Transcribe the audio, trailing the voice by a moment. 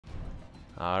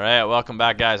Alright, welcome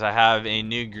back, guys. I have a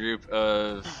new group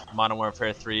of Modern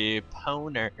Warfare 3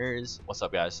 pwners. What's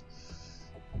up, guys?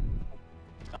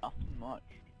 Nothing much.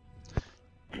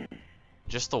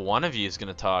 Just the one of you is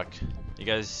gonna talk. You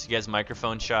guys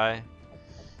microphone shy?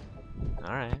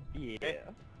 Alright. Yeah.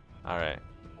 Alright.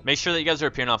 Make sure that you guys are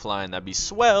appearing offline. That'd be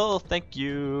swell. Thank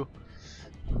you.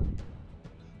 I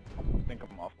think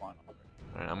I'm offline.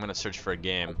 Alright, I'm gonna search for a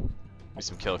game. Be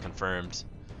some kill confirmed.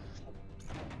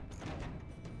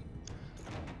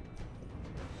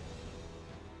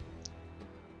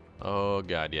 Oh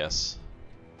god, yes.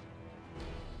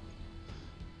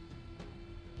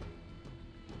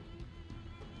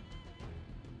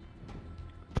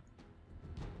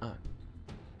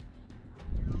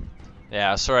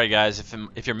 Yeah, sorry guys,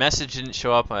 if your message didn't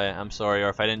show up, I'm sorry, or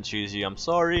if I didn't choose you, I'm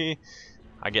sorry.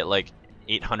 I get like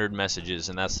 800 messages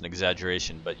and that's an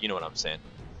exaggeration, but you know what I'm saying.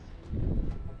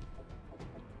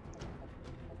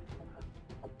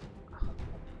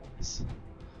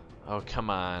 Oh, come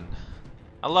on.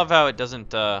 I love how it doesn't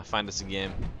find us a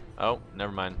game. Oh,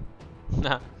 never mind.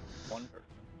 One person.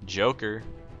 Joker.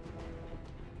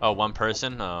 Oh, one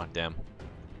person? Oh, damn.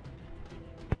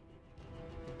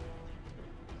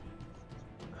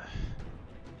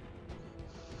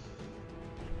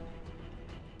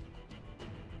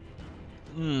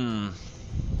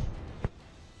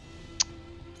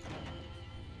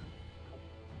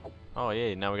 Oh,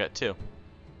 yeah, now we got two.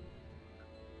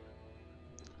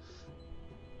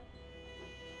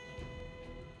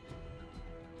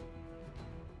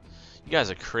 You guys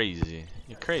are crazy.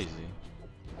 You're crazy.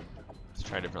 Let's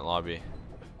try a different lobby.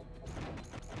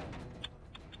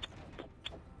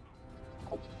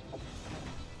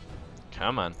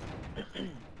 Come on.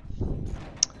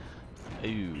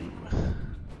 Ooh.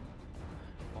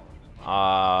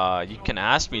 You can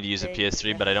ask me to use a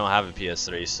PS3, but I don't have a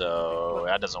PS3, so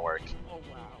that doesn't work. Oh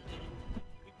wow.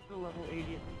 It's the level 80 at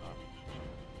the top.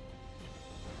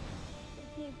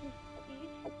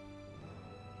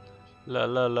 La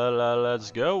la la la, let's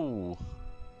go.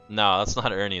 No, that's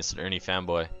not Ernie, it's an Ernie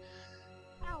fanboy.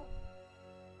 Ow.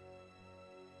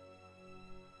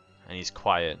 And he's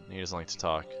quiet, he doesn't like to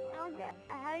talk.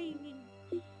 How do you mean?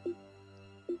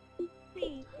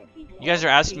 You guys are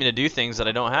asking me to do things that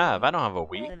I don't have. I don't have a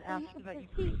Wii. Then ask about your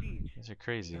prestige. You guys are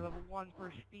crazy. You're level 1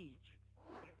 prestige. You're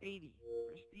 80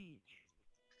 prestige.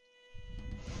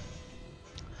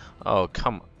 Oh,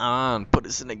 come on. Put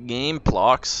us in a game,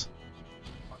 Plox.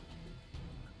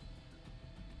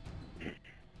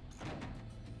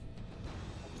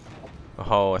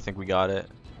 Oh, I think we got it.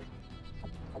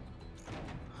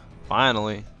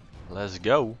 Finally. Let's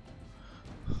go.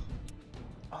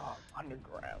 Oh,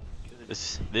 underground.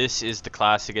 This is the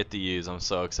class to get to use. I'm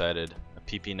so excited. A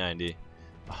PP90.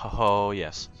 Oh,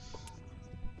 yes.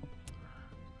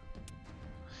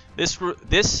 This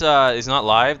is not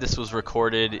live. This was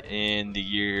recorded in the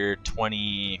year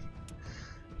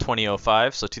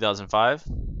 2005, so 2005.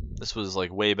 This was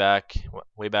like way back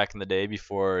in the day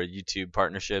before YouTube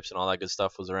partnerships and all that good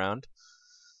stuff was around.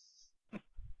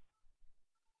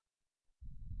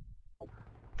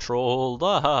 Trolled.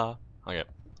 Aha. Okay,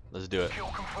 let's do it.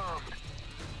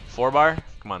 4-bar?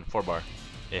 Come on, 4-bar.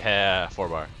 Yeah,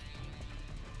 4-bar.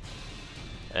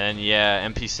 And yeah,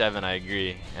 MP7, I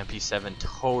agree. MP7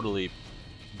 totally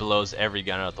blows every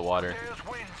gun out the water.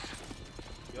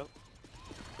 Yep.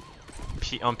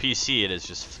 On PC, it is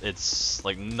just, it's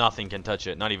like nothing can touch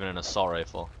it, not even an assault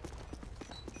rifle.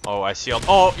 Oh, I see all.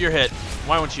 Oh, you're hit.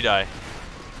 Why won't you die?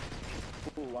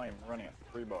 Ooh, I am running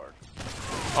a 3-bar.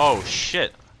 Oh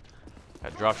shit.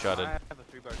 Got drop shotted. I have a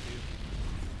 3-bar too.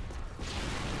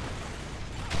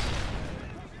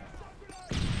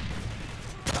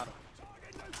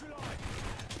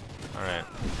 Alright.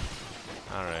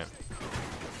 Alright.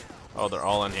 Oh, they're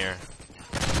all in here.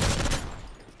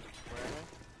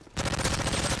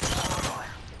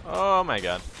 Oh my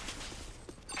god.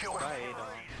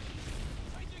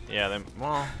 Yeah, then,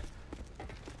 well.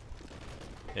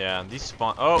 Yeah, these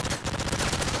spawn. Oh!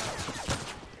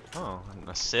 Oh, an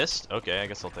assist? Okay, I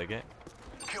guess I'll take it.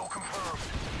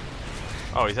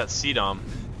 Oh, he's at CDOM.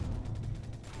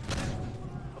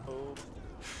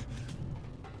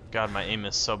 God, my aim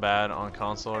is so bad on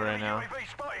console right now.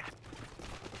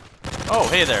 Oh,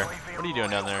 hey there. What are you doing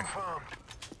down there?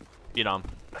 Beat on.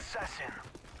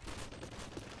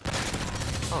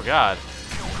 Oh god.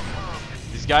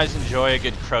 These guys enjoy a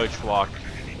good crouch walk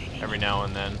every now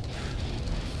and then.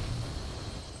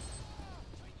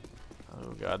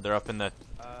 Oh god, they're up in the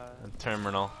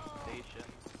terminal.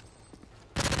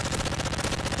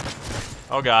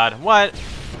 Oh god, what?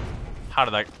 How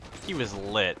did that? He was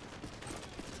lit.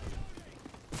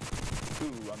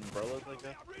 Ooh, umbrellas like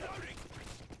that?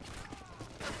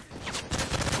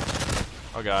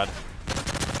 Oh god.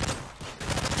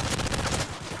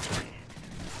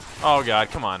 Oh god,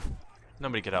 come on.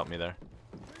 Nobody could help me there.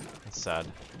 That's sad.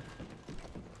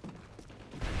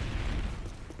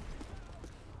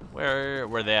 Where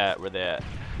they at? Where they at?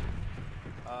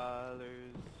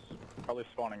 There's probably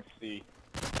spawning C.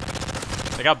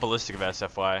 They got ballistic vests,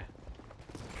 FY.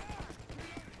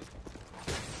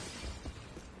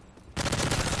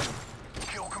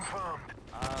 Kill confirmed.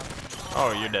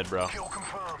 Oh, you're dead, bro. Kill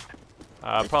confirmed.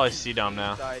 Probably C-dom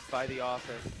now. Side by the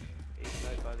office.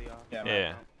 Side by the office.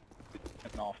 Yeah.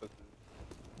 In office.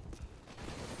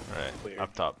 Alright, Clear.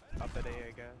 up top. Up at A,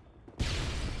 I guess.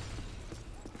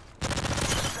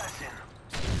 Assassin.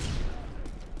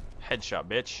 Headshot,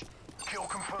 bitch. Kill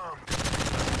confirmed.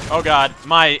 Oh god,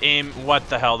 my aim. What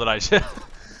the hell did I say?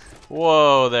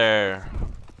 Whoa there.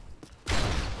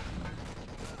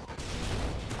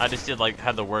 I just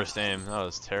had the worst aim. That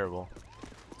was terrible.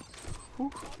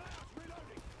 Whew.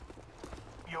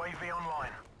 UAV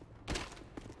online.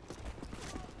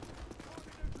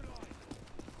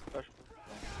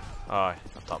 Oh,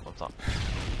 up top, up top.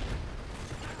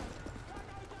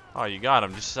 Oh, you got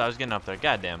him. Just as I was getting up there.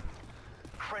 Goddamn.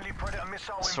 Friendly predator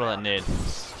missile Let's throw that inbound. nade.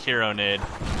 Hero nade.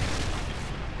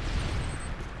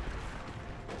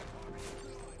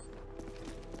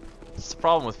 It's the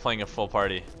problem with playing a full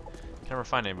party. Can never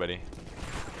find anybody.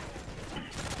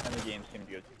 And the game seemed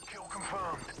good. Kill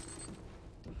confirmed.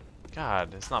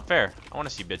 God, it's not fair. I want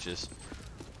to see bitches.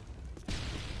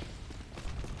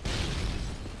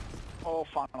 Oh,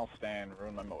 final stand.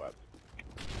 Ruined my Moab.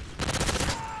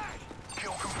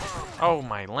 Kill confirmed. Oh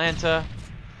my Lanta.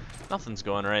 Nothing's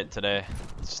going right today.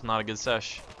 It's just not a good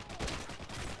sesh.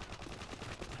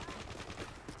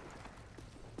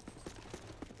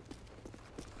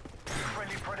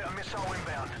 Friendly predator missile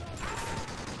inbound.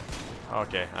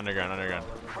 Okay, underground, underground.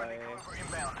 Friendly clover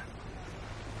inbound.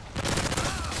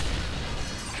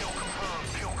 Kill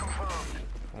confirmed. Kill confirmed.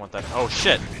 I want that. Oh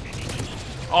shit.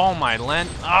 Oh my Lent.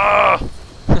 Ah!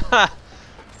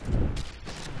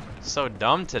 So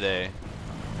dumb today.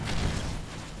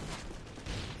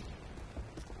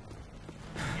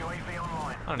 UAV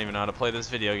online. I don't even know how to play this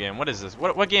video game. What is this?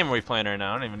 What game are we playing right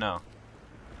now? I don't even know.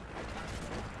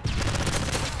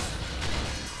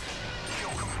 Kill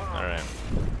confirmed. Alright.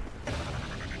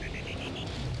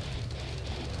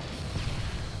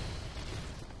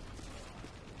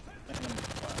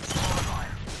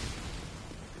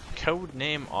 Code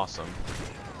name awesome.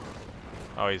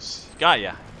 Oh, he's got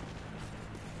ya.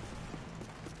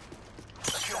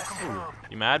 Kill confirmed.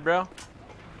 You mad, bro?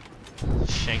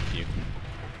 Shank you.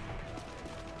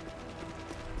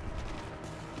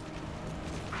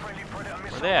 Friendly predator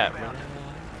missile Where they at? inbound.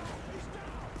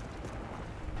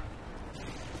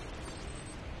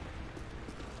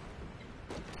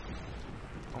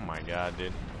 Oh my god,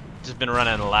 dude. Just been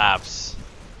running laps.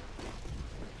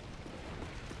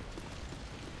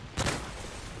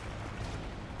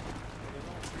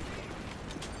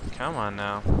 Come on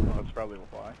now. Oh, that's probably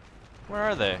why. Where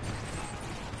are they?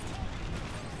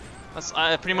 That's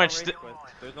pretty much.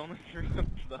 There's only 3 of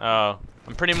them. Oh,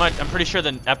 I'm pretty sure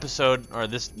the episode or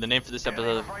the name for this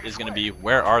episode is gonna be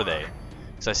 "Where Are They?"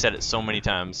 Because I said it so many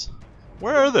times.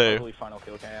 Where are they? Probably final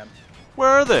kill cam. Where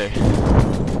are they?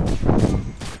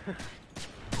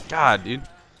 God, dude.